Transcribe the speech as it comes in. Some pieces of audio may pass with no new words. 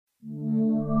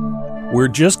We're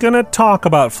just going to talk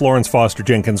about Florence Foster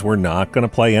Jenkins. We're not going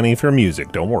to play any of her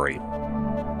music, don't worry.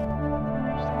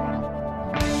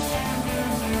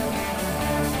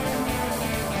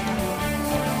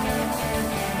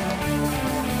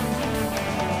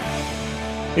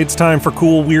 It's time for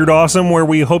Cool, Weird, Awesome, where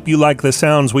we hope you like the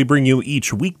sounds we bring you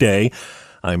each weekday.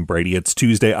 I'm Brady. It's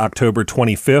Tuesday, October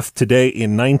 25th. Today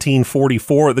in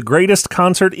 1944, the greatest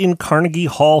concert in Carnegie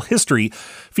Hall history,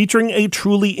 featuring a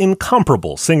truly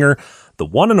incomparable singer, the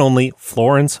one and only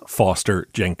Florence Foster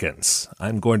Jenkins.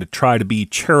 I'm going to try to be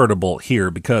charitable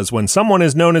here because when someone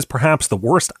is known as perhaps the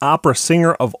worst opera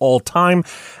singer of all time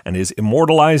and is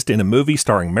immortalized in a movie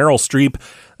starring Meryl Streep,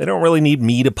 they don't really need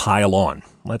me to pile on.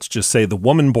 Let's just say the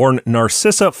woman born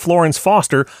Narcissa Florence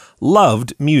Foster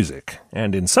loved music,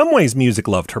 and in some ways music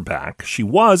loved her back. She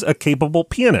was a capable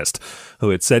pianist,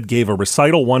 who it said gave a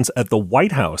recital once at the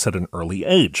White House at an early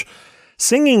age.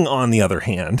 Singing, on the other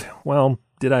hand, well,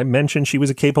 did I mention she was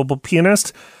a capable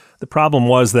pianist? The problem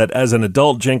was that as an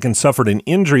adult, Jenkins suffered an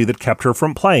injury that kept her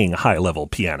from playing high-level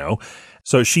piano.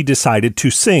 So she decided to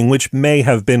sing, which may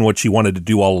have been what she wanted to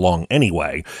do all along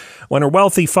anyway. When her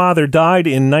wealthy father died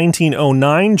in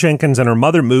 1909, Jenkins and her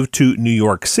mother moved to New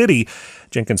York City.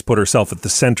 Jenkins put herself at the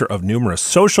center of numerous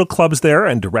social clubs there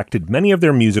and directed many of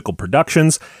their musical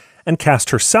productions, and cast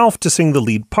herself to sing the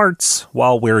lead parts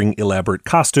while wearing elaborate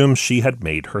costumes she had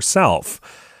made herself.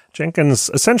 Jenkins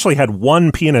essentially had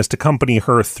one pianist accompany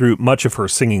her through much of her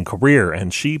singing career,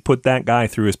 and she put that guy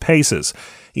through his paces.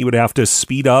 He would have to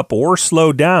speed up or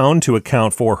slow down to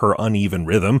account for her uneven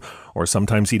rhythm, or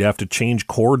sometimes he'd have to change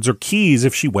chords or keys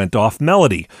if she went off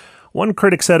melody. One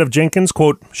critic said of Jenkins,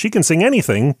 quote, "She can sing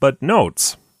anything but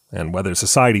notes." And whether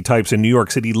society types in New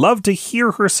York City loved to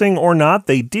hear her sing or not,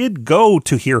 they did go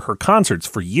to hear her concerts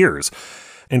for years.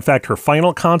 In fact, her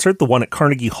final concert, the one at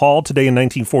Carnegie Hall today in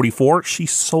 1944, she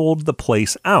sold the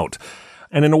place out.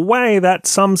 And in a way, that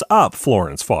sums up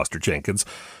Florence Foster Jenkins.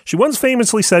 She once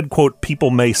famously said, quote, "People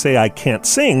may say I can't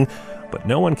sing, but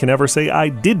no one can ever say I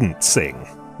didn't sing."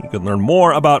 You can learn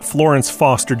more about Florence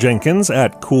Foster Jenkins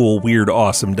at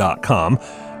coolweirdawesome.com.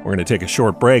 We're going to take a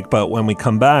short break, but when we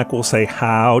come back, we'll say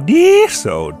howdy,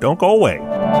 so don't go away.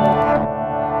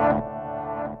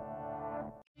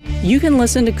 You can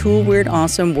listen to Cool, Weird,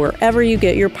 Awesome wherever you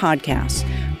get your podcasts.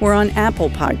 We're on Apple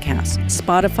Podcasts,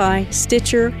 Spotify,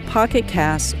 Stitcher, Pocket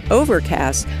Casts,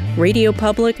 Overcast, Radio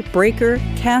Public, Breaker,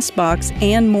 CastBox,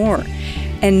 and more.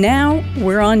 And now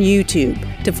we're on YouTube.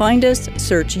 To find us,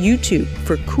 search YouTube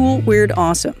for Cool, Weird,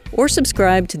 Awesome, or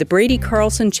subscribe to the Brady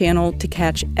Carlson channel to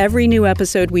catch every new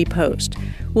episode we post.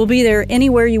 We'll be there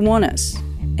anywhere you want us.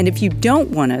 And if you don't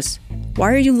want us,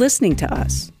 why are you listening to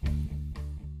us?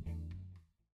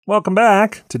 Welcome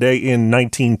back. Today in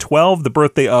 1912, the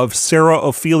birthday of Sarah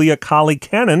Ophelia Colley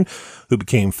Cannon, who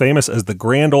became famous as the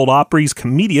Grand Ole Opry's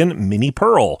comedian Minnie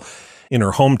Pearl. In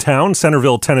her hometown,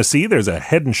 Centerville, Tennessee, there's a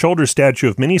head and shoulders statue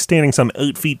of Minnie standing some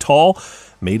 8 feet tall,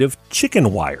 made of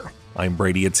chicken wire. I'm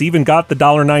Brady. It's even got the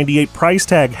 $1.98 price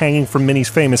tag hanging from Minnie's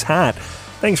famous hat.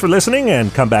 Thanks for listening,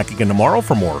 and come back again tomorrow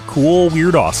for more Cool,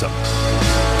 Weird, Awesome.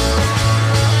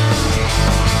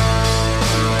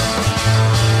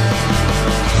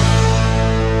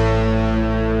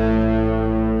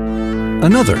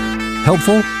 Another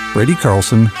helpful Brady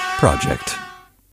Carlson project.